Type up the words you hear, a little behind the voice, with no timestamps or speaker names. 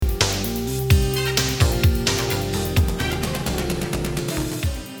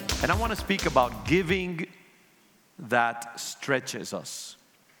And I want to speak about giving that stretches us.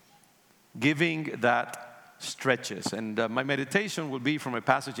 Giving that stretches. And my meditation will be from a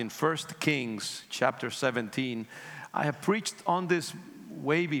passage in 1 Kings chapter 17. I have preached on this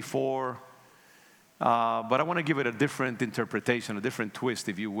way before, but I want to give it a different interpretation, a different twist,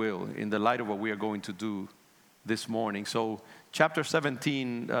 if you will, in the light of what we are going to do this morning. So chapter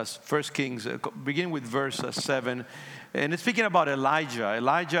 17, 1 Kings, begin with verse 7. And it's speaking about Elijah.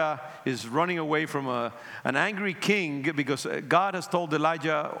 Elijah is running away from an angry king because God has told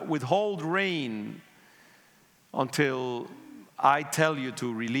Elijah, withhold rain until I tell you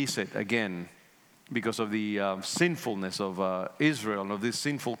to release it again, because of the sinfulness of Israel and of these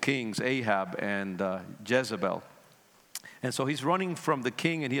sinful kings, Ahab and Jezebel. And so he's running from the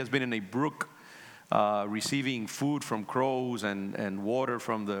king, and he has been in a brook receiving food from crows and water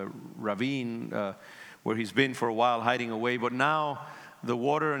from the ravine where he's been for a while hiding away. But now the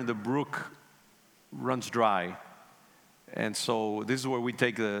water in the brook runs dry. And so this is where we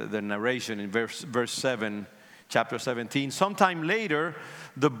take the narration in verse 7, chapter 17. Sometime later,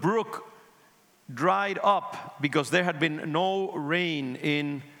 the brook dried up because there had been no rain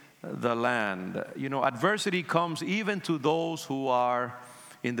in the land. You know, adversity comes even to those who are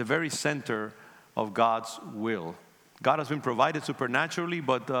in the very center of God's will. God has been provided supernaturally,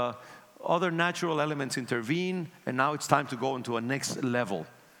 but other natural elements intervene, and now it's time to go into a next level.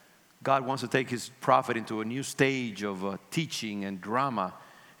 God wants to take his prophet into a new stage of teaching and drama,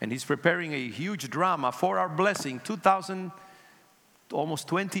 and he's preparing a huge drama for our blessing. 2,000, almost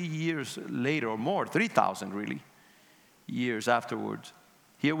 20 years later, or more, 3,000 really, years afterwards.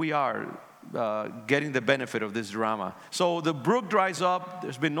 Here we are, getting the benefit of this drama. So the brook dries up,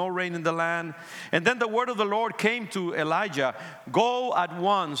 there's been no rain in the land. And then the word of the Lord came to Elijah, go at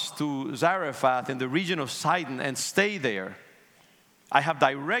once to Zarephath in the region of Sidon and stay there. I have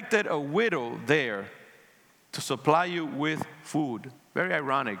directed a widow there to supply you with food. Very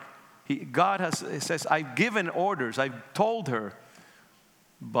ironic. God says, I've given orders, I've told her.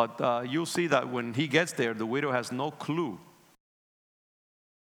 But you'll see that when he gets there, the widow has no clue.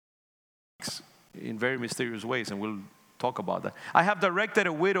 In very mysterious ways, and we'll talk about that. I have directed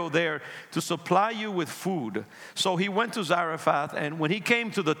a widow there to supply you with food. So he went to Zarephath, and when he came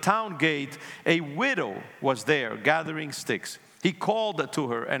to the town gate, a widow was there gathering sticks. He called to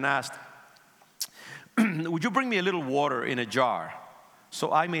her and asked, would you bring me a little water in a jar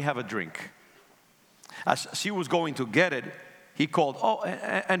so I may have a drink? As she was going to get it, he called,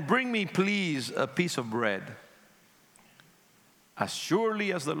 and bring me please a piece of bread. As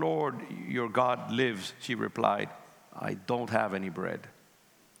surely as the Lord your God lives, she replied, I don't have any bread.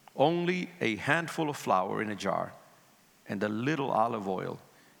 Only a handful of flour in a jar and a little olive oil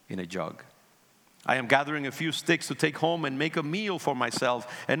in a jug. I am gathering a few sticks to take home and make a meal for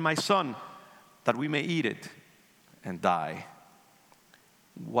myself and my son, that we may eat it and die.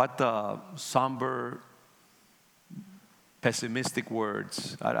 What somber, pessimistic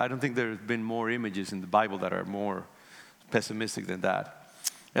words. I don't think there's been more images in the Bible that are more pessimistic than that.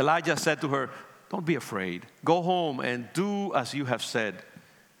 Elijah said to her, don't be afraid. Go home and do as you have said.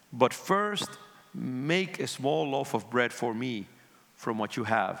 But first, make a small loaf of bread for me from what you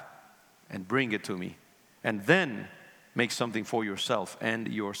have and bring it to me. And then make something for yourself and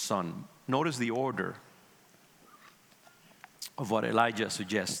your son. Notice the order of what Elijah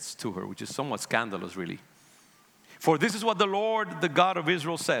suggests to her, which is somewhat scandalous, really. For this is what the Lord, the God of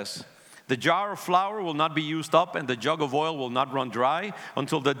Israel, says. The jar of flour will not be used up, and the jug of oil will not run dry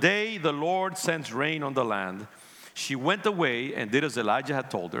until the day the Lord sends rain on the land. She went away and did as Elijah had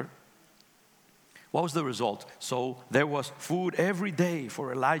told her. What was the result? So there was food every day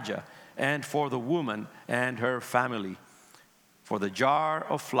for Elijah and for the woman and her family. For the jar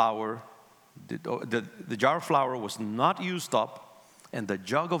of flour, the jar of flour was not used up, and the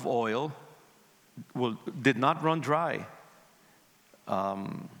jug of oil did not run dry.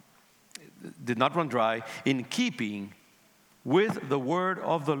 Did not run dry, in keeping with the word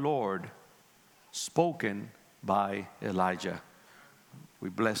of the Lord spoken by Elijah. We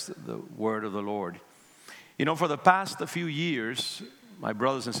bless the word of the Lord. You know, for the past few years, my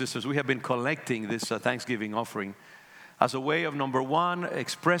brothers and sisters, we have been collecting this Thanksgiving offering as a way of, number one,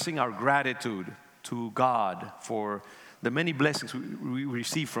 expressing our gratitude to God for the many blessings we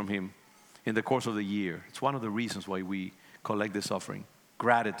receive from Him in the course of the year. It's one of the reasons why we collect this offering,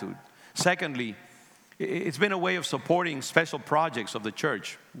 gratitude. Secondly, it's been a way of supporting special projects of the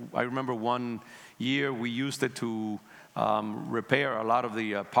church. I remember one year we used it to repair a lot of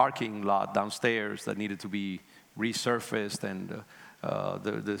the parking lot downstairs that needed to be resurfaced and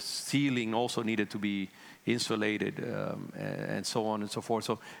The ceiling also needed to be insulated, and so on and so forth.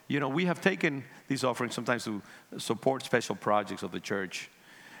 So, we have taken these offerings sometimes to support special projects of the church.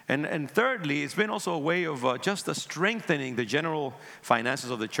 And thirdly, it's been also a way of just strengthening the general finances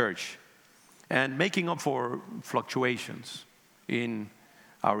of the church and making up for fluctuations in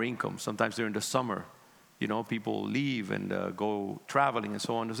our income. Sometimes during the summer, people leave and go traveling and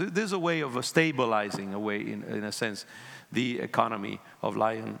so on. So this is a way of stabilizing, in a sense, the economy of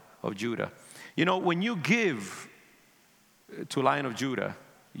Lion of Judah. When you give to Lion of Judah,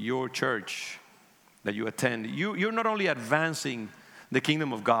 your church that you attend, you're not only advancing the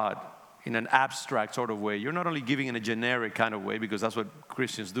kingdom of God in an abstract sort of way. You're not only giving in a generic kind of way, because that's what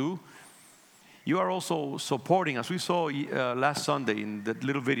Christians do. You are also supporting, as we saw last Sunday in the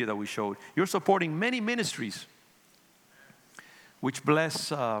little video that we showed, you're supporting many ministries which bless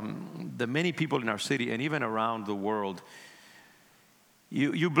the many people in our city and even around the world.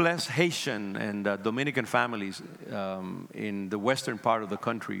 You bless Haitian and Dominican families in the western part of the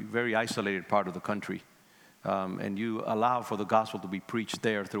country, very isolated part of the country. And you allow for the gospel to be preached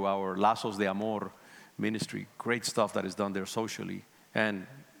there through our Lazos de Amor ministry. Great stuff that is done there socially and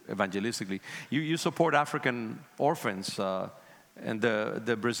evangelistically. You support African orphans and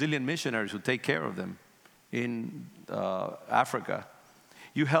the Brazilian missionaries who take care of them in Africa.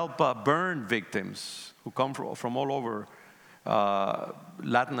 You help burn victims who come from all over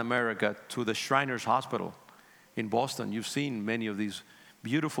Latin America to the Shriners Hospital in Boston. You've seen many of these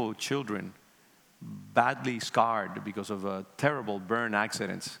beautiful children badly scarred because of terrible burn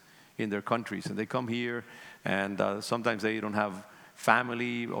accidents in their countries. And they come here, and sometimes they don't have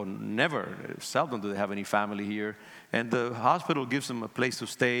family, or seldom do they have any family here. And the hospital gives them a place to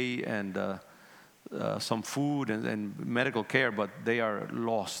stay and some food and medical care, but they are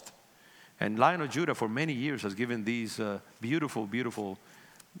lost. And Lion of Judah for many years has given these beautiful, beautiful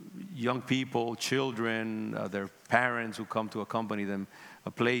young people, children, their parents who come to accompany them,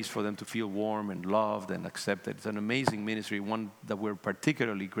 a place for them to feel warm and loved and accepted. It's an amazing ministry, one that we're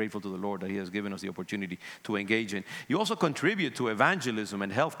particularly grateful to the Lord that He has given us the opportunity to engage in. You also contribute to evangelism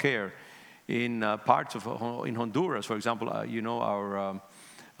and healthcare in parts of in Honduras, for example. Our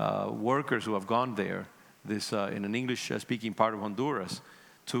workers who have gone there, in an English-speaking part of Honduras,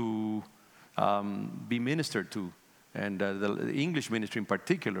 to be ministered to. And the English ministry in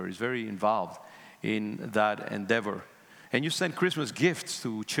particular is very involved in that endeavor. And you send Christmas gifts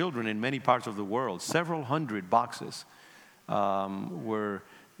to children in many parts of the world. Several hundred boxes were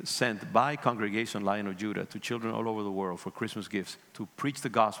sent by Congregation Lion of Judah to children all over the world for Christmas gifts, to preach the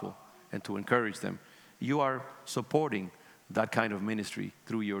gospel and to encourage them. You are supporting that kind of ministry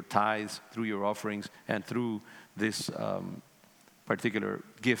through your tithes, through your offerings, and through this particular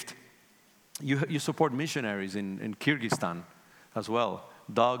gift. You support missionaries in Kyrgyzstan as well.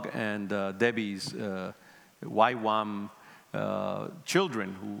 Doug and Debbie's YWAM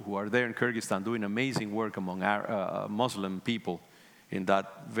children who are there in Kyrgyzstan doing amazing work among Muslim people in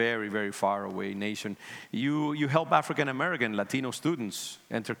that very, very far away nation. You help African American Latino students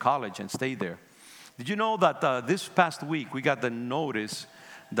enter college and stay there. Did you know that this past week we got the notice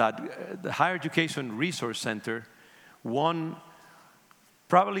that the Higher Education Resource Center won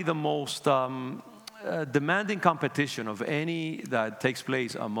probably the most demanding competition of any that takes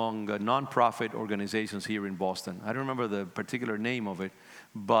place among nonprofit organizations here in Boston. I don't remember the particular name of it,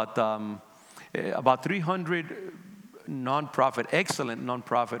 but about 300 excellent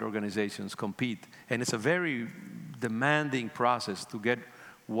nonprofit organizations compete. And it's a very demanding process to get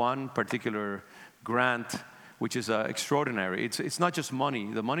one particular grant, which is extraordinary. It's not just money.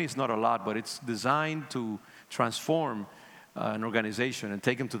 The money is not a lot, but it's designed to transform an organization and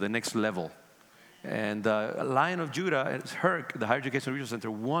take them to the next level. And Lion of Judah, HERC, the Higher Education Resource Center,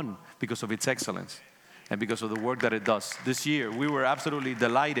 won because of its excellence and because of the work that it does. This year, we were absolutely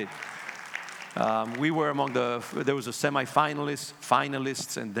delighted. We were there was a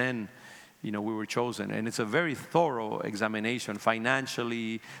finalists, and then, we were chosen. And it's a very thorough examination,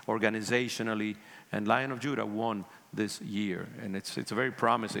 financially, organizationally, and Lion of Judah won this year, and it's very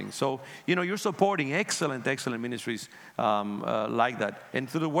promising. So, you're supporting excellent ministries like that. And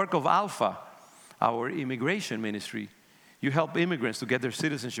through the work of Alpha, our immigration ministry, you help immigrants to get their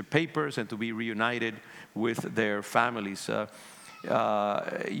citizenship papers and to be reunited with their families.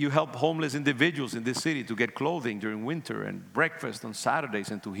 You help homeless individuals in this city to get clothing during winter and breakfast on Saturdays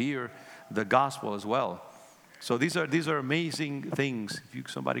and to hear the gospel as well. So these are amazing things.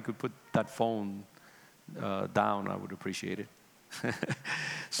 If somebody could put that phone down, I would appreciate it.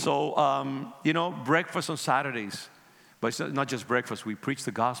 So, breakfast on Saturdays. But it's not just breakfast. We preach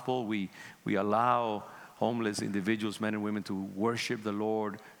the gospel. We allow homeless individuals, men and women, to worship the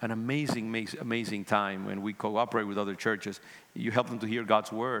Lord. An amazing time when we cooperate with other churches. You help them to hear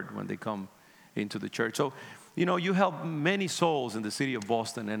God's word when they come into the church. So, you help many souls in the city of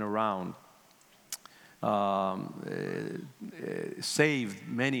Boston and around. Saved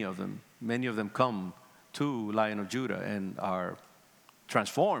many of them. Many of them come to Lion of Judah and are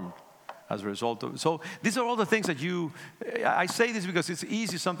transformed as a result of. So these are all the things that I say this because it's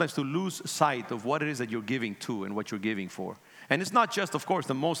easy sometimes to lose sight of what it is that you're giving to and what you're giving for. And it's not just, of course,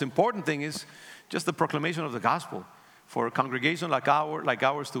 the most important thing is just the proclamation of the gospel. For a congregation like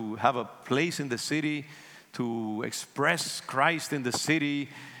ours to have a place in the city, to express Christ in the city,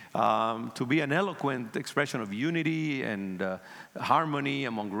 to be an eloquent expression of unity and harmony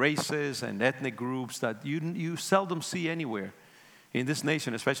among races and ethnic groups that you seldom see anywhere in this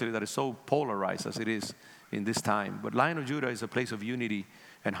nation, especially that is so polarized as it is in this time. But Lion of Judah is a place of unity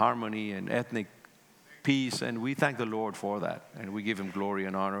and harmony and ethnic peace, and we thank the Lord for that, and we give Him glory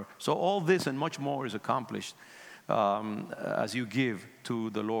and honor. So all this and much more is accomplished as you give to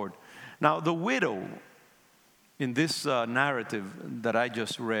the Lord. Now, the widow in this narrative that I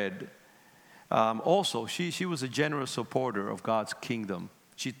just read, also, she was a generous supporter of God's kingdom.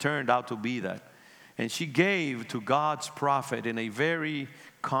 She turned out to be that. And she gave to God's prophet in a very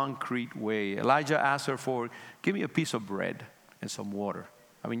concrete way. Elijah asked her give me a piece of bread and some water.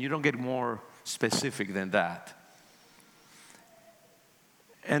 I mean, you don't get more specific than that.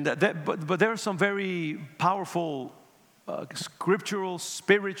 And but there are some very powerful scriptural,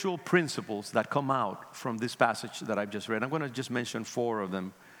 spiritual principles that come out from this passage that I've just read. I'm going to just mention 4 of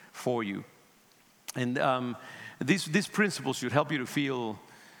them for you. And these principles should help you to feel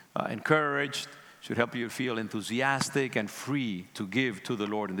encouraged, should help you feel enthusiastic and free to give to the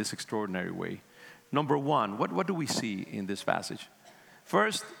Lord in this extraordinary way. Number 1, what do we see in this passage?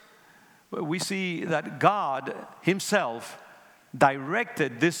 First, we see that God Himself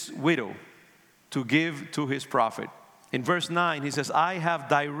directed this widow to give to His prophet. In verse 9, He says, I have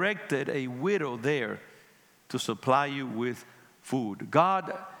directed a widow there to supply you with food.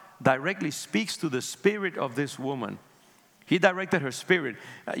 God directly speaks to the spirit of this woman. He directed her spirit.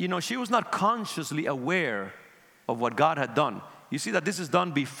 She was not consciously aware of what God had done. You see that this is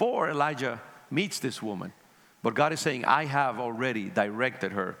done before Elijah meets this woman. But God is saying, I have already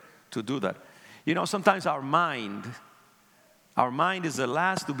directed her to do that. Sometimes our mind is the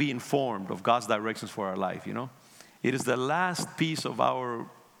last to be informed of God's directions for our life, It is the last piece of our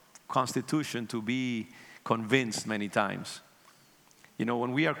constitution to be convinced many times.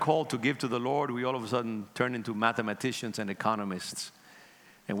 When we are called to give to the Lord, we all of a sudden turn into mathematicians and economists.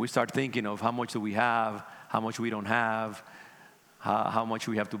 And we start thinking of how much do we have, how much we don't have, how much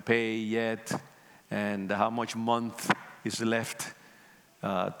we have to pay yet, and how much month is left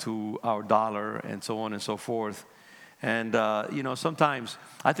to our dollar, and so on and so forth. And, sometimes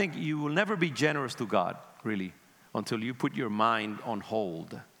I think you will never be generous to God, really, until you put your mind on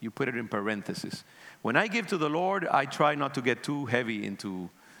hold. You put it in parentheses. When I give to the Lord, I try not to get too heavy into,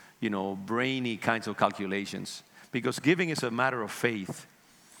 brainy kinds of calculations. Because giving is a matter of faith.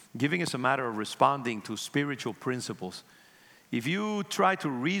 Giving is a matter of responding to spiritual principles. If you try to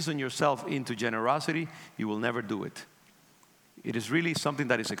reason yourself into generosity, you will never do it. It is really something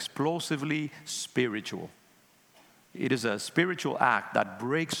that is explosively spiritual. It is a spiritual act that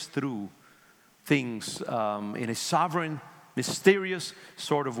breaks through things in a sovereign, mysterious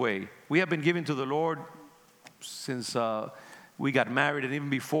sort of way. We have been giving to the Lord since we got married, and even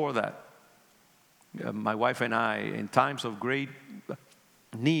before that. My wife and I, in times of great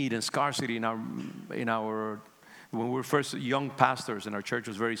need and scarcity when we were first young pastors and our church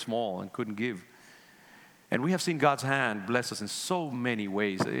was very small and couldn't give. And we have seen God's hand bless us in so many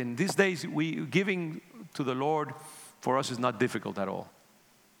ways. In these days, giving to the Lord for us is not difficult at all.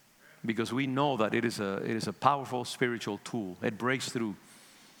 Because we know that it is a powerful spiritual tool. It breaks through.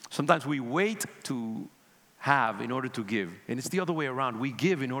 Sometimes we wait to have in order to give. And it's the other way around. We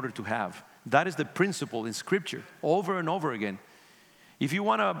give in order to have. That is the principle in Scripture, over and over again. If you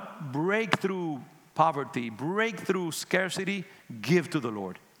want to break through poverty, break through scarcity, give to the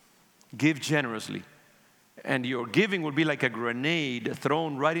Lord. Give generously. And your giving will be like a grenade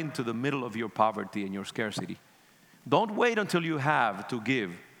thrown right into the middle of your poverty and your scarcity. Don't wait until you have to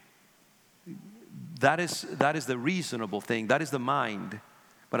give. That is the reasonable thing. That is the mind.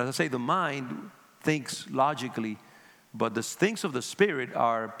 But as I say, the mind thinks logically, but the things of the Spirit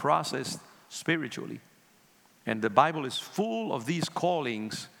are processed spiritually. And the Bible is full of these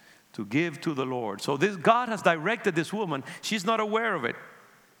callings to give to the Lord. So God has directed this woman. She's not aware of it.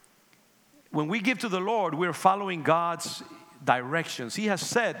 When we give to the Lord, we're following God's directions. He has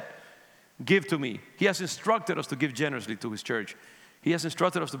said, give to me. He has instructed us to give generously to His church. He has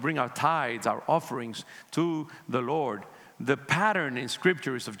instructed us to bring our tithes, our offerings to the Lord. The pattern in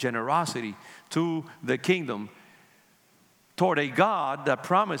Scripture is of generosity to the kingdom toward a God that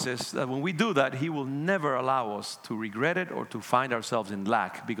promises that when we do that, He will never allow us to regret it or to find ourselves in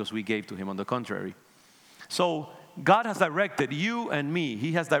lack because we gave to Him. On the contrary. So God has directed you and me.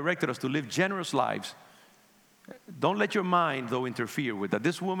 He has directed us to live generous lives. Don't let your mind, though, interfere with that.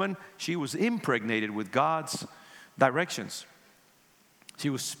 This woman, she was impregnated with God's directions. She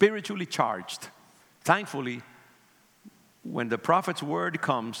was spiritually charged. Thankfully, when the prophet's word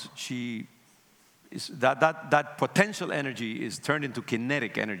comes, that potential energy is turned into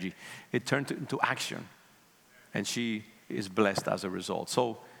kinetic energy. It turned into action. And she is blessed as a result.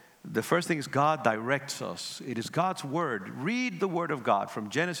 So the first thing is God directs us. It is God's word. Read the word of God from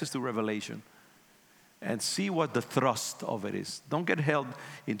Genesis to Revelation and see what the thrust of it is. Don't get held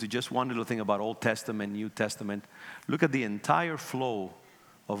into just one little thing about Old Testament, New Testament. Look at the entire flow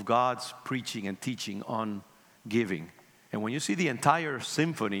of God's preaching and teaching on giving. And when you see the entire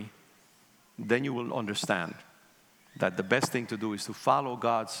symphony, then you will understand that the best thing to do is to follow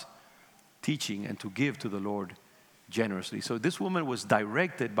God's teaching and to give to the Lord generously. So this woman was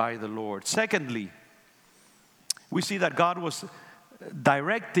directed by the Lord. Secondly, we see that God was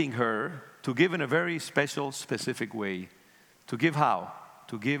directing her to give in a very special, specific way. To give how?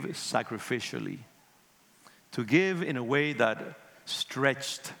 To give sacrificially. To give in a way that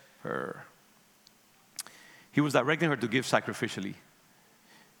stretched her. He was directing her to give sacrificially.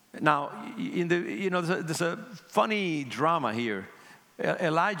 Now, there's a funny drama here.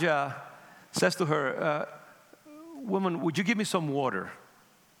 Elijah says to her, woman, would you give me some water?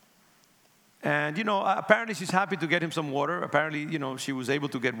 And, apparently she's happy to get him some water. Apparently, she was able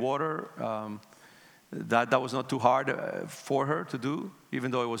to get water. That was not too hard for her to do,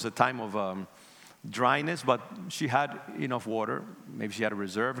 even though it was a time of dryness, but she had enough water. Maybe she had a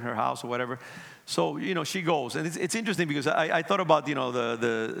reserve in her house or whatever. So, she goes. And it's interesting because I thought about,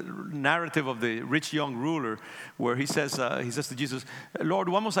 the narrative of the rich young ruler where he says to Jesus, Lord,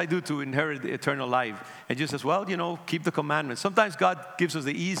 what must I do to inherit eternal life? And Jesus says, well, keep the commandments. Sometimes God gives us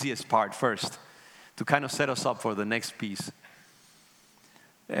the easiest part first to kind of set us up for the next piece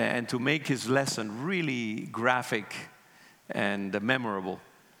and to make His lesson really graphic and memorable.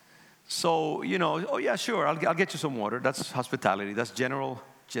 So, oh yeah, sure, I'll get you some water. That's hospitality. That's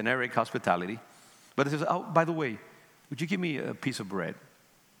generic hospitality. But it says, oh, by the way, would you give me a piece of bread?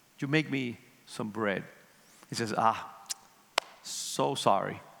 Would you make me some bread? He says, so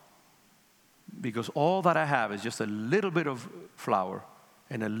sorry. Because all that I have is just a little bit of flour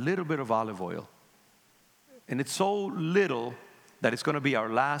and a little bit of olive oil. And it's so little that it's going to be our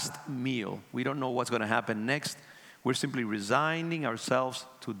last meal. We don't know what's going to happen next. We're simply resigning ourselves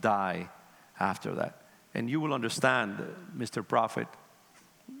to die after that. And you will understand, Mr. Prophet,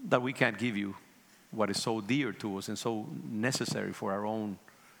 that we can't give you what is so dear to us and so necessary for our own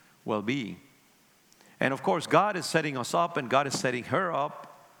well-being. And of course, God is setting us up and God is setting her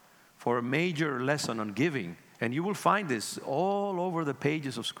up for a major lesson on giving. And you will find this all over the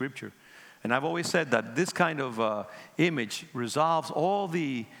pages of Scripture. And I've always said that this kind of image resolves all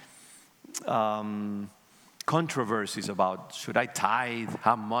the controversies about should I tithe,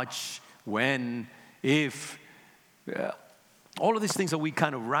 how much, when, if. All of these things that we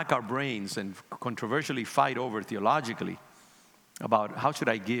kind of rack our brains and controversially fight over theologically about how should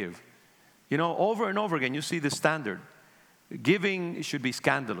I give. Over and over again you see the standard. Giving should be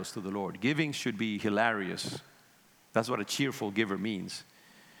scandalous to the Lord. Giving should be hilarious. That's what a cheerful giver means.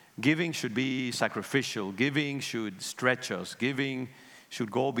 Giving should be sacrificial. Giving should stretch us. Giving should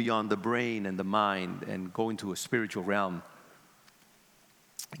go beyond the brain and the mind and go into a spiritual realm.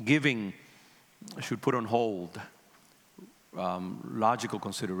 Giving should put on hold logical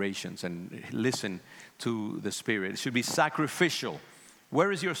considerations and listen to the Spirit. It should be sacrificial.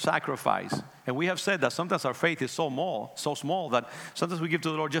 Where is your sacrifice? And we have said that sometimes our faith is so small that sometimes we give to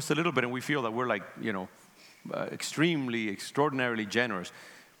the Lord just a little bit and we feel that we're like, extremely, extraordinarily generous.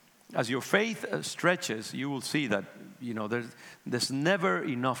 As your faith stretches, you will see that, there's never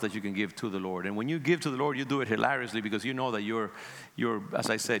enough that you can give to the Lord. And when you give to the Lord, you do it hilariously because you know that you're as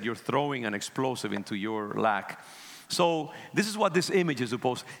I said, you're throwing an explosive into your lack. So this is what this image is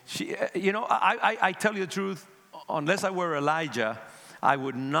supposed. I tell you the truth, unless I were Elijah, I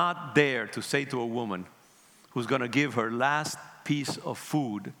would not dare to say to a woman who's going to give her last piece of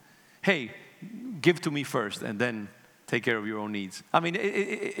food, hey, give to me first and then take care of your own needs. I mean,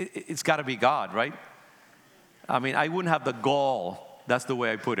 it's got to be God, right? I mean, I wouldn't have the gall, that's the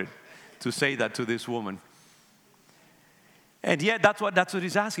way I put it, to say that to this woman. And yet that's what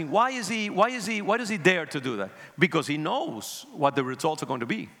he's asking. Why does he dare to do that? Because he knows what the results are going to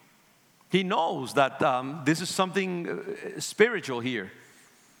be. He knows that this is something spiritual here.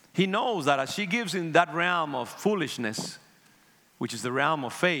 He knows that as she gives in that realm of foolishness, which is the realm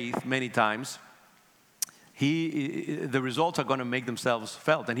of faith many times, the results are going to make themselves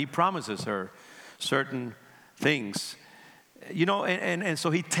felt. And he promises her certain things. You know, and so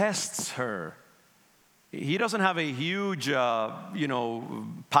he tests her. He doesn't have a huge,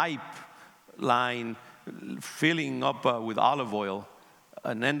 pipeline filling up with olive oil,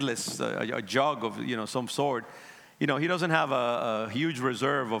 an endless a jug of, some sort. He doesn't have a huge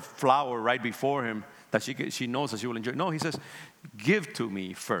reserve of flour right before him that she knows that she will enjoy. No, he says, give to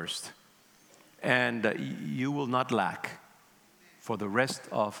me first, and you will not lack for the rest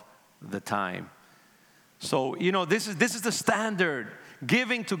of the time. So, this is the standard.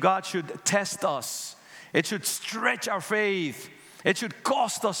 Giving to God should test us. It should stretch our faith. It should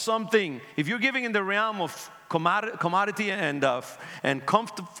cost us something. If you're giving in the realm of commodity and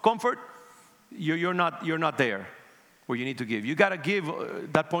comfort, you're not there where you need to give. You got to give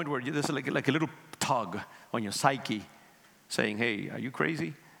that point where there's like a little tug on your psyche, saying, "Hey, are you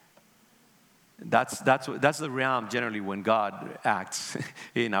crazy?" That's the realm generally when God acts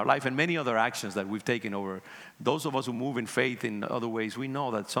in our life, and many other actions that we've taken over. Those of us who move in faith in other ways, we know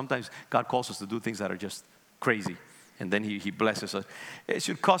that sometimes God calls us to do things that are just crazy, and then He blesses us. It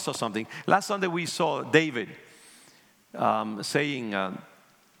should cost us something. Last Sunday we saw David saying, I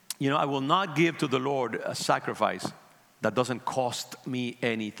will not give to the Lord a sacrifice that doesn't cost me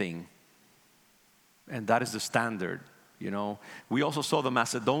anything. And that is the standard. We also saw the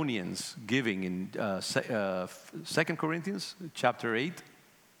Macedonians giving in 2 Corinthians chapter 8.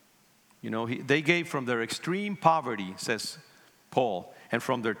 They gave from their extreme poverty, says Paul, and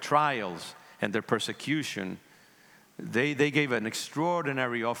from their trials and their persecution. They gave an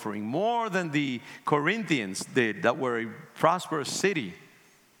extraordinary offering, more than the Corinthians did, that were a prosperous city,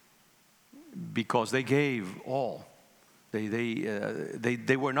 because they gave all.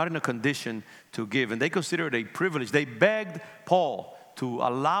 They were not in a condition to give, and they considered it a privilege. They begged Paul to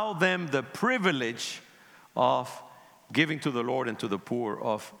allow them the privilege of giving to the Lord and to the poor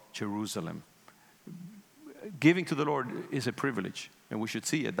of Jerusalem. Giving to the Lord is a privilege, and we should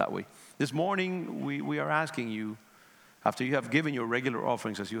see it that way. This morning, we are asking you, after you have given your regular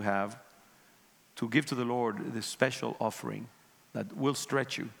offerings as you have, to give to the Lord this special offering that will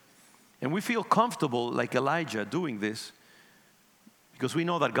stretch you. And we feel comfortable, like Elijah, doing this, because we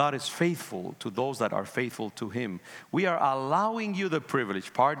know that God is faithful to those that are faithful to Him. We are allowing you the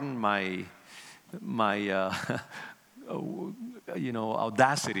privilege, pardon my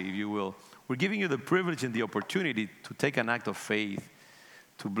audacity, if you will. We're giving you the privilege and the opportunity to take an act of faith,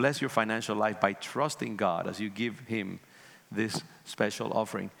 to bless your financial life by trusting God as you give Him this special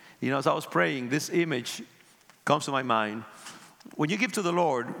offering. As I was praying, this image comes to my mind. When you give to the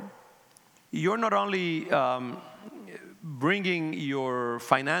Lord, you're not only bringing your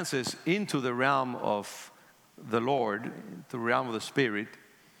finances into the realm of the Lord, the realm of the Spirit,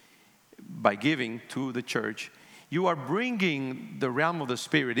 by giving to the church, you are bringing the realm of the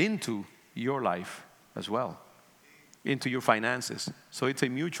Spirit into your life as well, into your finances. So it's a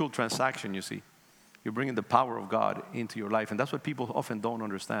mutual transaction, you see. You're bringing the power of God into your life, and that's what people often don't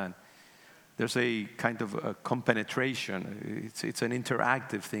understand. There's a kind of a compenetration. It's an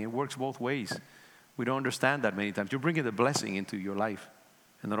interactive thing. It works both ways. We don't understand that many times. You're bringing the blessing into your life.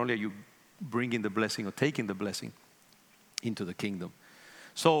 And not only are you bringing the blessing or taking the blessing into the kingdom.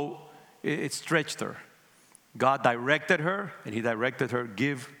 So it stretched her. God directed her, and He directed her,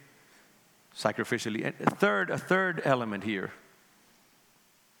 give sacrificially. And a third element here.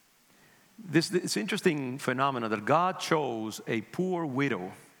 This interesting phenomenon that God chose a poor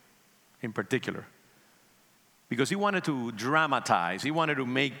widow in particular, because He wanted to dramatize, He wanted to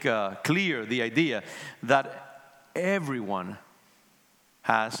make clear the idea that everyone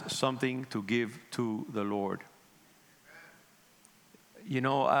has something to give to the Lord.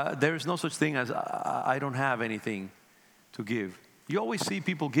 There is no such thing as I don't have anything to give. You always see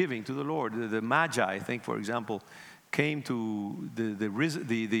people giving to the Lord. The Magi, I think, for example, came to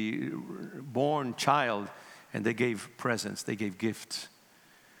the born child, and they gave presents, they gave gifts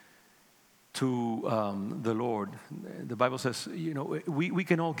to the Lord. The Bible says, we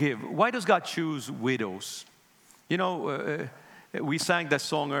can all give. Why does God choose widows? We sang that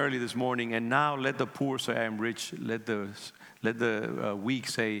song early this morning, and now let the poor say, I am rich. Let the weak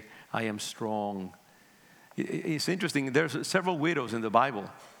say, I am strong. It's interesting. There's several widows in the Bible.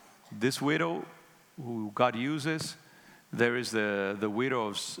 This widow who God uses. There is the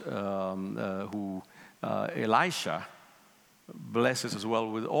widows who Elisha blesses as well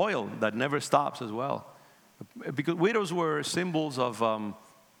with oil that never stops as well. Because widows were symbols of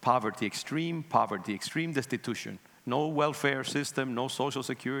poverty, extreme destitution. No welfare system, no social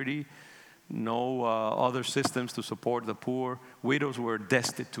security, no other systems to support the poor. Widows were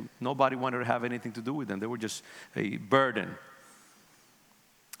destitute. Nobody wanted to have anything to do with them. They were just a burden.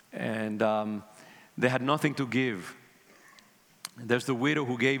 And they had nothing to give. There's the widow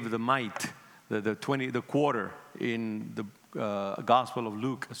who gave the mite, the quarter in the Gospel of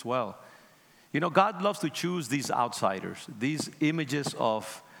Luke as well. You know, God loves to choose these outsiders, these images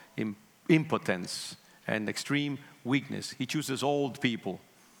of impotence and extreme weakness. He chooses old people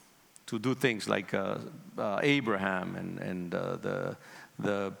to do things like Abraham and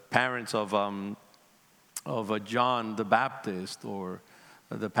the parents of John the Baptist, or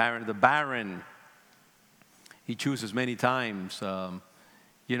the barren. He chooses many times.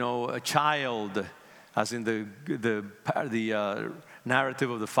 You know, a child, as in the narrative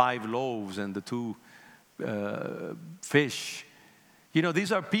of the 5 loaves and the 2 fish. You know,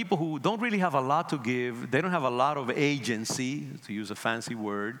 these are people who don't really have a lot to give. They don't have a lot of agency, to use a fancy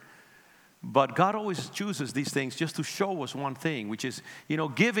word. But God always chooses these things just to show us one thing, which is, you know,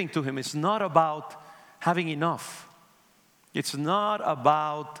 giving to Him is not about having enough. It's not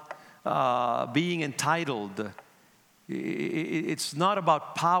about being entitled. It's not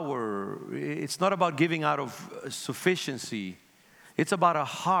about power. It's not about giving out of sufficiency. It's about a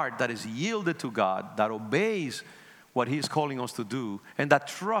heart that is yielded to God, that obeys what He is calling us to do, and that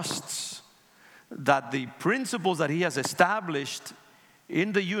trusts that the principles that He has established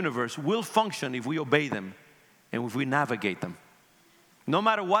in the universe will function if we obey them and if we navigate them. No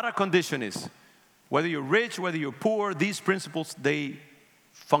matter what our condition is, whether you're rich, whether you're poor, these principles, they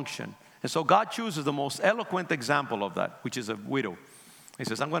function. And so God chooses the most eloquent example of that, which is a widow. He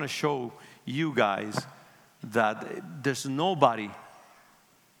says, I'm going to show you guys that there's nobody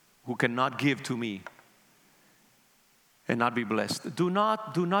who cannot give to me and not be blessed. Do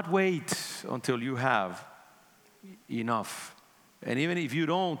not wait until you have enough. And even if you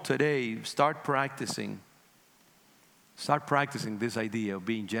don't today, start practicing this idea of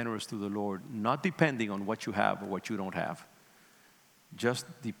being generous to the Lord, not depending on what you have or what you don't have. Just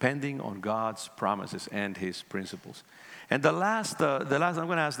depending on God's promises and His principles. And the last, I'm going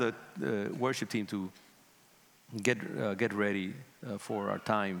to ask the worship team to get ready for our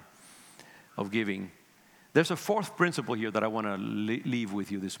time of giving. There's a 4th principle here that I want to leave with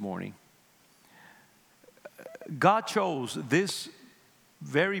you this morning. God chose this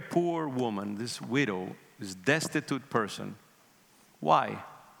very poor woman, this widow, this destitute person. Why?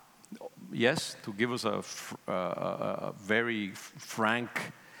 Yes, to give us a very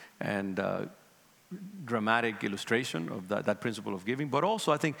frank and dramatic illustration of that principle of giving. But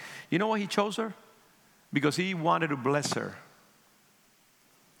also, I think, you know why He chose her? Because He wanted to bless her.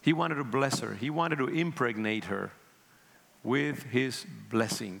 He wanted to bless her. He wanted to impregnate her with His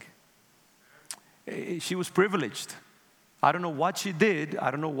blessing. She was privileged. I don't know what she did. I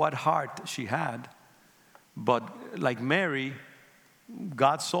don't know what heart she had. But like Mary,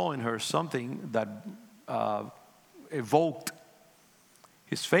 God saw in her something that evoked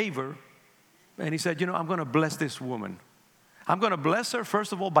His favor. And He said, you know, I'm going to bless this woman. I'm going to bless her,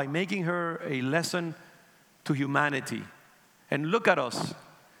 first of all, by making her a lesson to humanity. And look at us,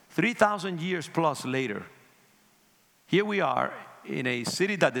 3,000 years plus later. Here we are in a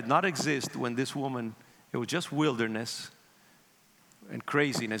city that did not exist when this woman, it was just wilderness and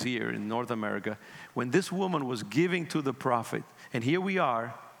craziness here in North America, when this woman was giving to the prophet. And here we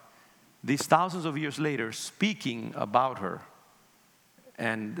are, these thousands of years later, speaking about her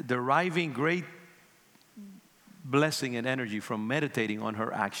and deriving great blessing and energy from meditating on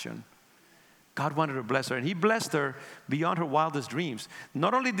her action. God wanted to bless her, and He blessed her beyond her wildest dreams.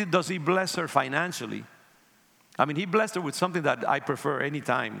 Not only does He bless her financially, I mean, He blessed her with something that I prefer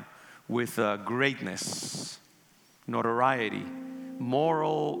anytime, with greatness, notoriety,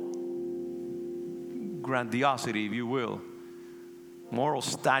 moral grandiosity, if you will, moral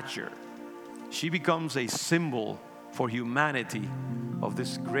stature. She becomes a symbol for humanity of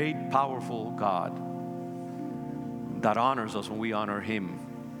this great, powerful God that honors us when we honor Him.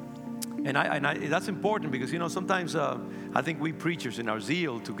 And that's important because, you know, sometimes I think we preachers, in our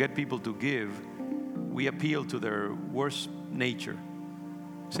zeal to get people to give, we appeal to their worst nature.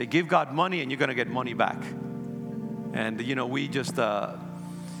 Say, give God money and you're going to get money back. And, you know, we just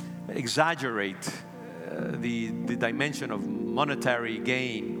exaggerate the dimension of monetary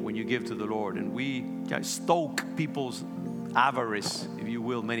gain when you give to the Lord. And we stoke people's avarice, if you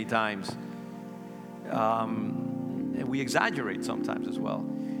will, many times. And we exaggerate sometimes as well.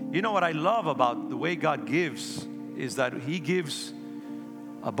 You know what I love about the way God gives is that He gives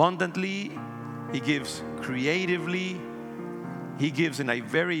abundantly, He gives creatively, He gives in a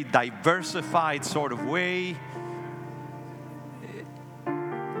very diversified sort of way.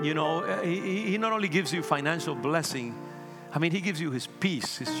 You know, He not only gives you financial blessing, I mean, He gives you His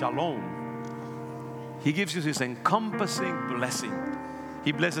peace, His shalom. He gives you His encompassing blessing.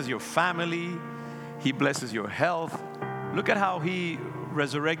 He blesses your family. He blesses your health. Look at how He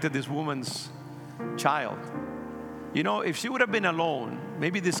resurrected this woman's child. You know, if she would have been alone,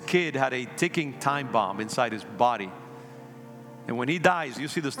 maybe this kid had a ticking time bomb inside his body. And when he dies, you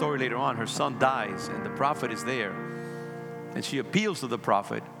see the story later on, her son dies and the prophet is there. And she appeals to the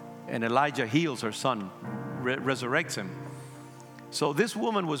prophet, and Elijah heals her son, resurrects him. So this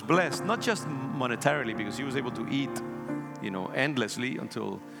woman was blessed, not just monetarily, because she was able to eat, you know, endlessly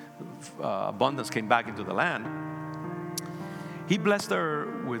until abundance came back into the land. He blessed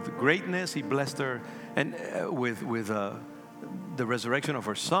her with greatness. He blessed her and with the resurrection of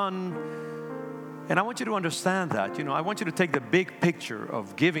her son. And I want you to understand that. You know, I want you to take the big picture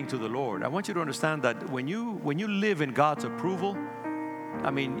of giving to the Lord. I want you to understand that when you live in God's approval,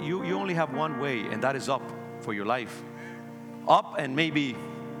 I mean, you only have one way, and that is up for your life. Up and maybe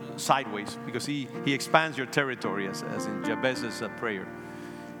sideways, because He expands your territory, as in Jabez's prayer.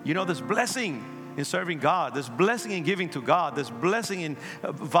 You know, there's blessing in serving God. There's blessing in giving to God. There's blessing in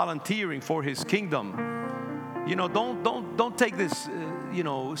volunteering for His kingdom. You know, don't take this, you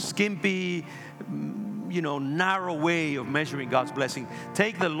know, skimpy, you know, narrow way of measuring God's blessing.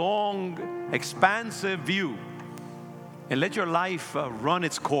 Take the long, expansive view and let your life run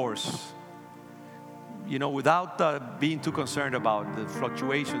its course. You know, without being too concerned about the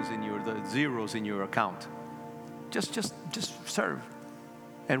fluctuations in the zeros in your account. Just serve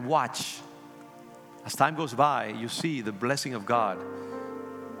and watch. As time goes by, you see the blessing of God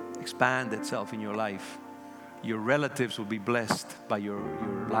expand itself in your life. Your relatives will be blessed by your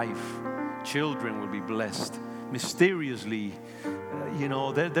life. Children will be blessed mysteriously. You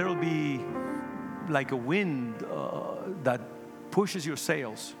know, there will be like a wind that pushes your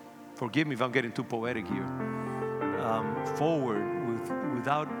sails. Forgive me if I'm getting too poetic here. Forward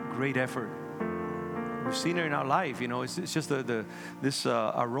without great effort. We've seen it in our life. You know, it's just this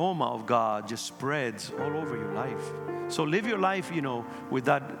aroma of God just spreads all over your life. So live your life, you know, with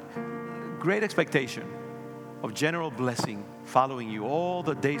that great expectation of general blessing following you all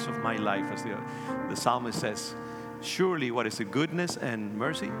the days of my life, as the psalmist says. Surely, what is the goodness and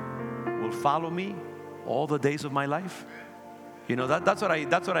mercy will follow me all the days of my life. You know, that's what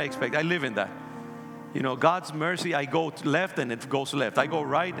I expect. I live in that. You know, God's mercy, I go left and it goes left. I go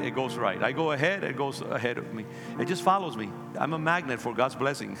right, it goes right. I go ahead, it goes ahead of me. It just follows me. I'm a magnet for God's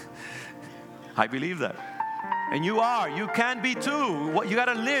blessing. I believe that. And you are. You can be too. You got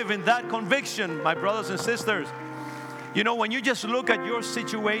to live in that conviction, my brothers and sisters. You know, when you just look at your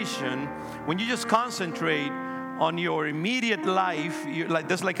situation, when you just concentrate on your immediate life,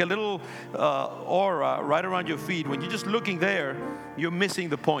 there's like a little aura right around your feet. When you're just looking there, you're missing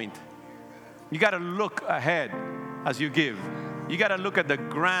the point. You got to look ahead as you give. You got to look at the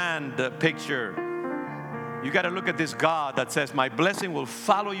grand picture. You got to look at this God that says, my blessing will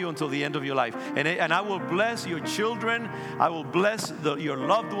follow you until the end of your life. And I will bless your children. I will bless your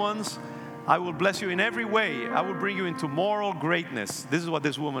loved ones. I will bless you in every way. I will bring you into moral greatness. This is what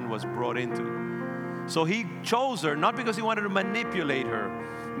this woman was brought into. So He chose her, not because He wanted to manipulate her.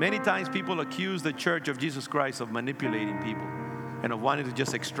 Many times people accuse the Church of Jesus Christ of manipulating people and of wanting to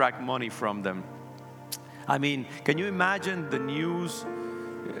just extract money from them. I mean, can you imagine the news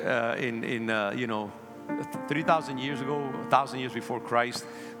you know, 3,000 years ago, 1,000 years before Christ,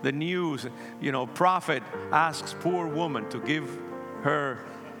 the news, you know, prophet asks poor woman to give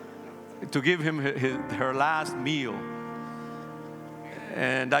him her last meal.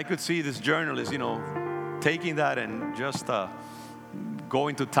 And I could see this journalist, you know, taking that and just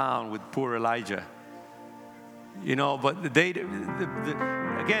going to town with poor Elijah. You know, but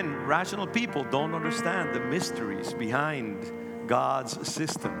again, rational people don't understand the mysteries behind God's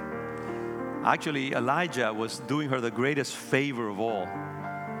system. Actually, Elijah was doing her the greatest favor of all.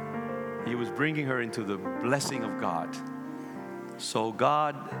 He was bringing her into the blessing of God. So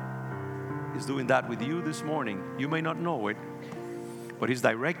God is doing that with you this morning. You may not know it, but He's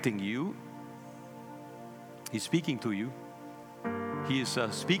directing you. He's speaking to you. He is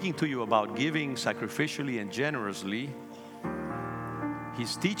speaking to you about giving sacrificially and generously.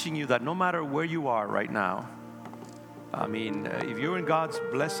 He's teaching you that no matter where you are right now, I mean, if you're in God's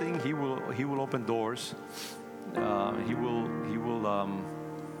blessing, He will open doors. He will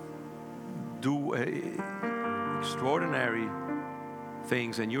do extraordinary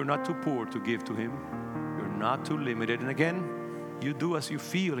things, and you're not too poor to give to Him. You're not too limited. And again, you do as you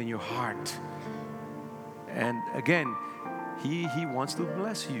feel in your heart. And again, He wants to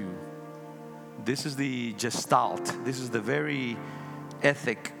bless you. This is the gestalt. This is the very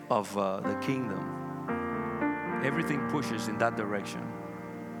ethic of the kingdom. Everything pushes in that direction.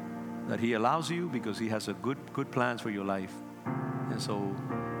 That He allows you because He has a good plans for your life. And so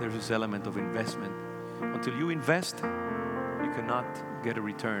there's this element of investment. Until you invest, you cannot get a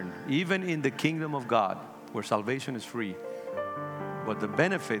return. Even in the kingdom of God, where salvation is free. But the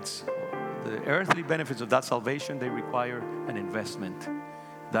benefits, the earthly benefits of that salvation, they require an investment.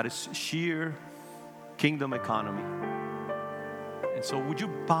 That is sheer kingdom economy. And so would you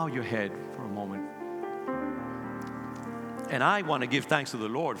bow your head for a moment? And I want to give thanks to the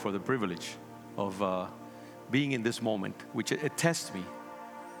Lord for the privilege of being in this moment, which it tests me.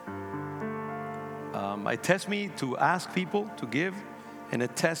 It tests me to ask people to give, and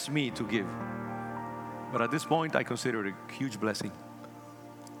it tests me to give. But at this point, I consider it a huge blessing.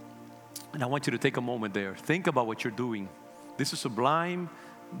 And I want you to take a moment there. Think about what you're doing. This is sublime.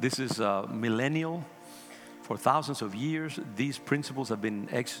 This is millennial. For thousands of years, these principles have been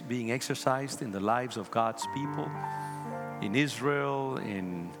being exercised in the lives of God's people. In Israel,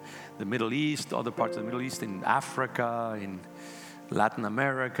 in the Middle East, other parts of the Middle East, in Africa, in Latin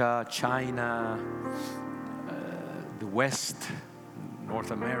America, China, the West,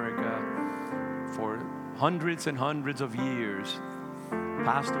 North America. For hundreds and hundreds of years,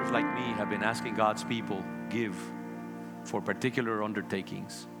 pastors like me have been asking God's people give for particular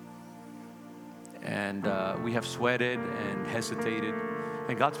undertakings. And we have sweated and hesitated,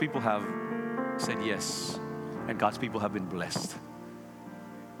 and God's people have said yes, and God's people have been blessed.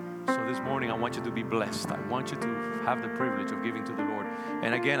 So this morning I want you to be blessed. I want you to have the privilege of giving to the Lord.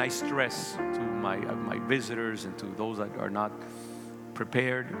 And again, I stress to my visitors and to those that are not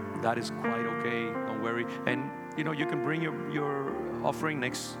prepared, that is quite okay, don't worry. And you know, you can bring your offering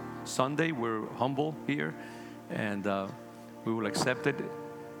next Sunday. We're humble here, and we will accept it.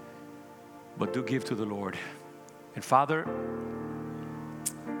 But do give to the Lord. And Father,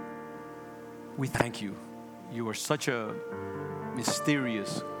 we thank you. You are such a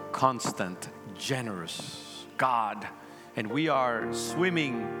mysterious, constant, generous God. And we are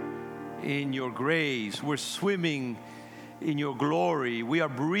swimming in your grace. We're swimming in your glory. We are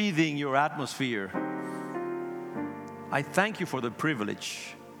breathing your atmosphere. I thank you for the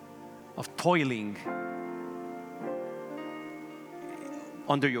privilege of toiling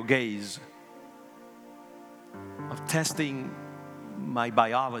under your gaze, of testing my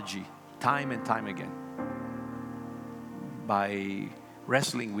biology time and time again by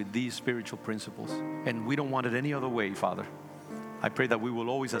wrestling with these spiritual principles. And we don't want it any other way, Father. I pray that we will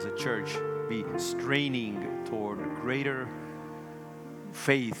always as a church be straining toward greater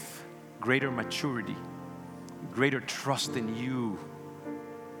faith, greater maturity, greater trust in you.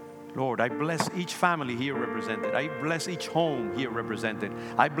 Lord, I bless each family here represented. I bless each home here represented.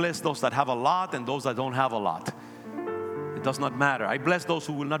 I bless those that have a lot and those that don't have a lot. It does not matter. I bless those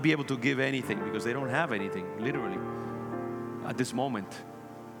who will not be able to give anything because they don't have anything, literally, at this moment.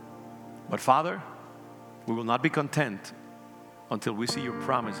 But Father, we will not be content until we see your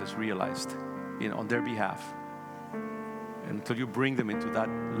promises realized on their behalf. And until you bring them into that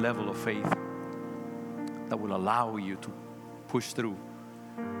level of faith that will allow you to push through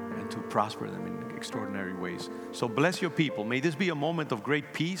and to prosper them in extraordinary ways. So bless your people. May this be a moment of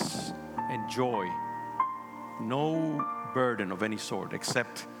great peace and joy. No burden of any sort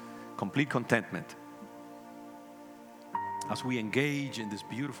except complete contentment as we engage in this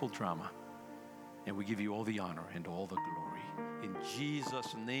beautiful drama. And we give you all the honor and all the glory. In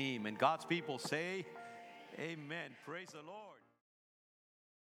Jesus' name. And God's people say, amen. Praise the Lord.